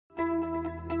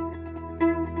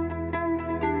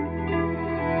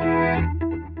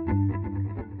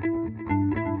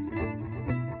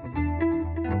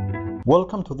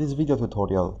Welcome to this video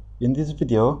tutorial. In this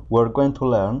video, we're going to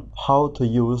learn how to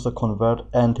use the convert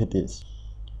entities.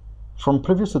 From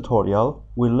previous tutorial,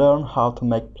 we learned how to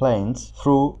make planes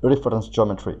through reference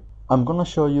geometry. I'm going to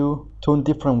show you two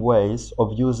different ways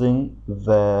of using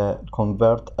the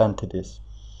convert entities.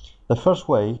 The first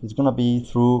way is going to be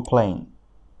through plane.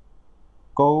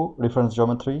 Go reference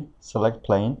geometry, select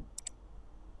plane,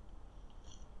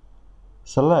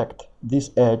 select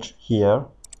this edge here,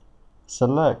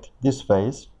 select this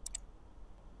face,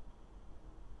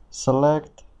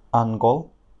 select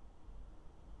angle,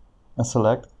 and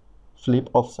select flip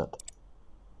offset.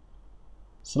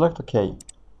 Select OK.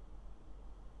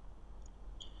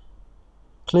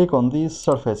 Click on this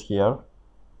surface here,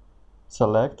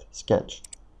 select sketch.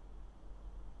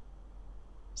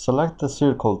 Select the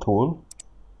circle tool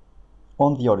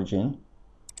on the origin,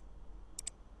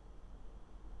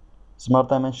 smart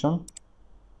dimension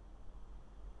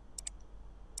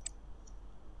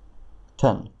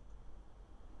 10.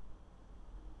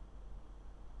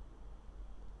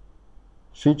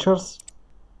 Features,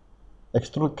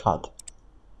 extrude cut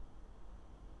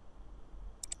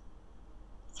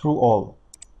through all.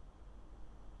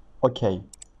 OK.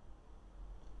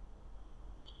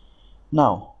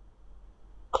 Now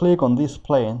click on this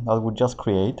plane that we just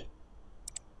create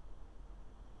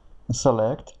and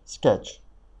select sketch.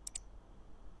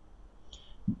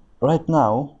 Right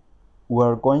now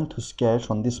we're going to sketch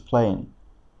on this plane.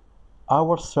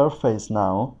 Our surface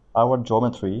now, our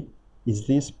geometry, is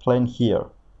this plane here.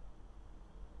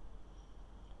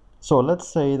 So let's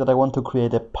say that I want to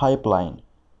create a pipeline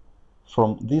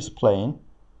from this plane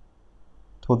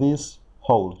to this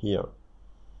hole here.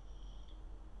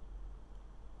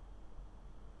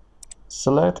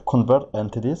 Select convert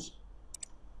entities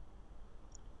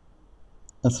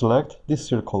and select this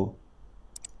circle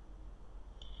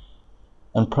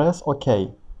and press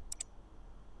OK.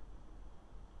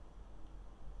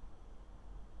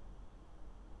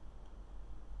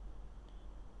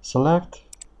 Select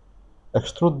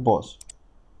extrude boss.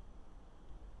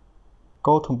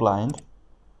 Go to blind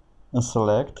and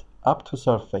select up to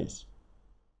surface.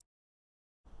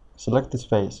 Select this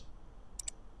face.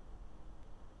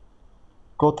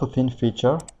 Go to thin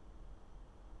feature.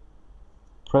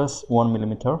 Press 1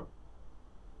 mm.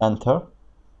 Enter.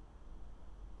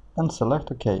 And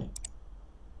select OK.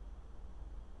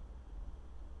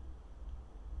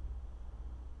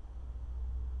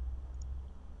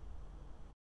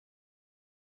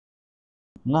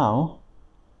 Now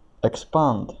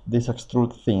expand this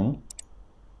extrude thin,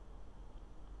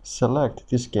 select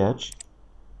this sketch,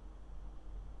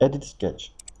 edit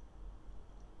sketch,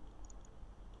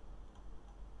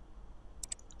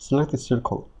 select the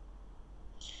circle.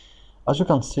 As you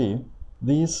can see,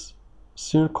 this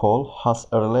circle has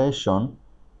a relation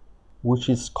which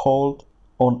is called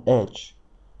on edge.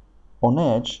 On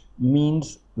edge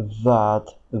means that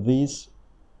this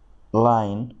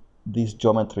line, this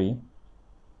geometry,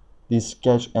 this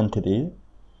sketch entity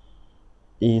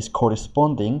is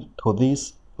corresponding to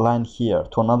this line here,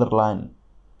 to another line.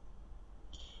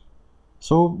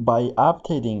 So by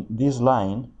updating this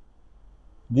line,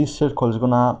 this circle is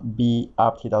gonna be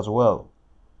updated as well.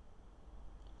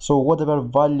 So whatever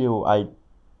value I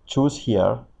choose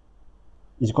here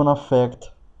is gonna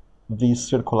affect this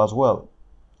circle as well.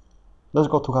 Let's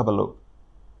go to have a look.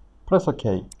 Press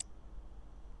OK.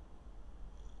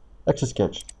 Exit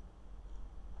sketch.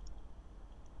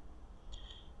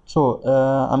 So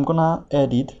I'm gonna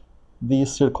edit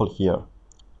this circle here.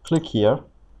 Click here,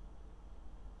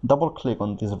 double click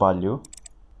on this value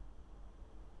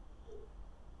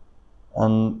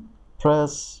and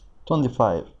press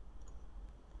 25.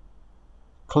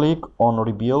 Click on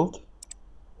rebuild,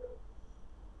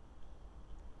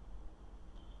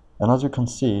 and as you can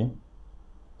see,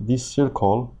 this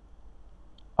circle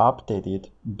updated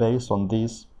based on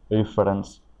this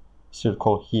reference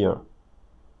circle here.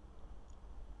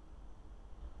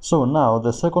 So now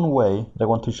the second way that I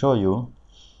want to show you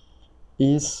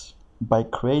is by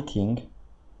creating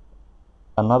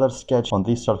another sketch on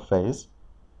this surface.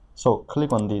 So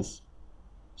click on this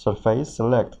surface,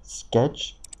 select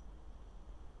sketch,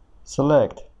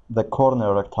 select the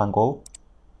corner rectangle.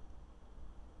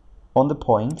 On the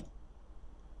point,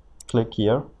 click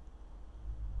here,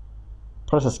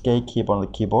 press escape key on the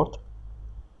keyboard,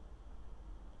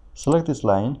 select this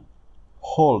line,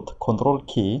 hold Control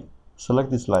key,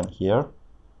 select this line here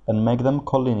and make them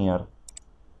collinear.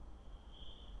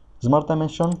 Smart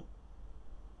dimension,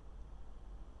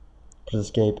 press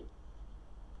escape.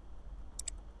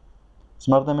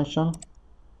 Smart dimension,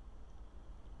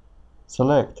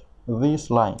 select this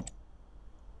line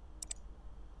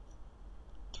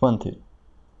 20.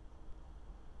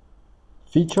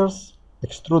 Features,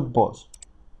 extrude boss.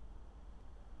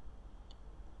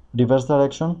 Reverse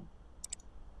direction,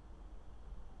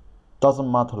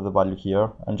 doesn't matter the value here,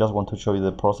 I just want to show you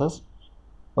the process.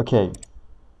 Okay,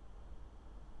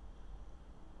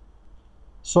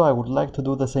 so I would like to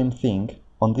do the same thing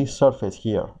on this surface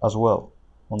here as well,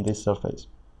 on this surface.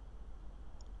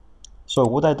 So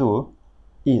what I do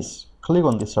is click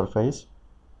on this surface,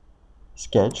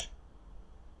 sketch,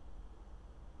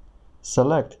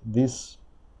 select this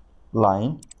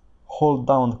line, hold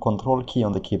down the control key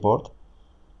on the keyboard,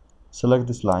 select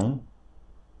this line,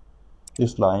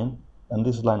 and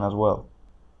this line as well.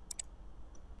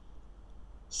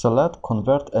 Select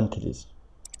convert entities.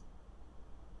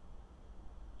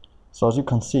 So as you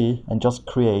can see, I just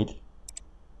create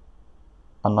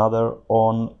another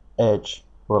on edge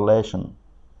relation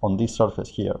on this surface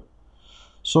here.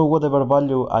 So whatever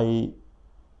value I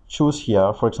choose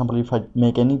here, for example, if I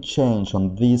make any change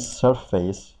on this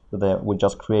surface that we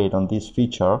just create on this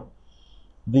feature,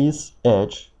 this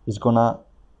edge is gonna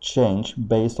change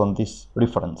based on this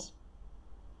reference.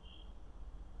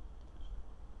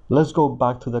 Let's go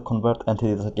back to the convert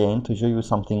entities again to show you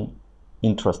something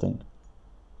interesting.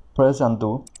 Press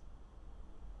undo.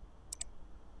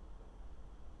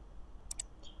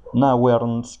 Now we are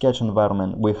on sketch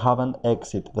environment. We haven't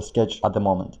exited the sketch at the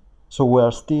moment. So we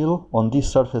are still on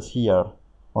this surface here,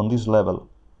 on this level.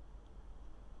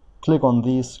 Click on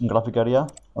this graphic area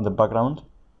on the background,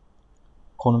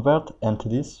 convert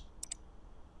entities,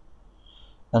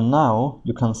 and now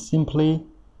you can simply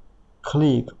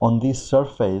click on this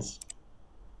surface.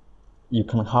 You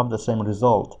can have the same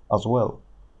result as well.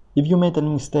 If you made a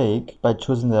mistake by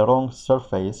choosing the wrong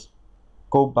surface,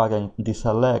 go back and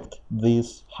deselect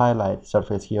this highlight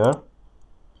surface here,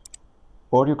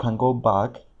 or you can go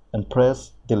back and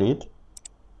press delete,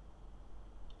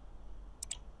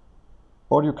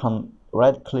 or you can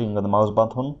right click on the mouse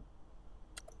button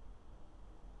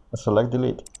and select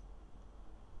delete.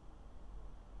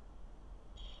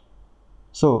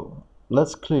 So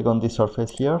let's click on this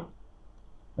surface here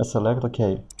and select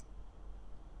OK.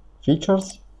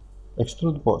 Features,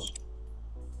 extrude boss.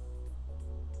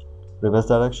 Reverse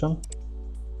direction,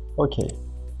 OK.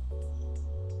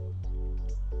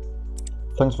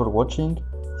 Thanks for watching,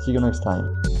 see you next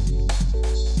time.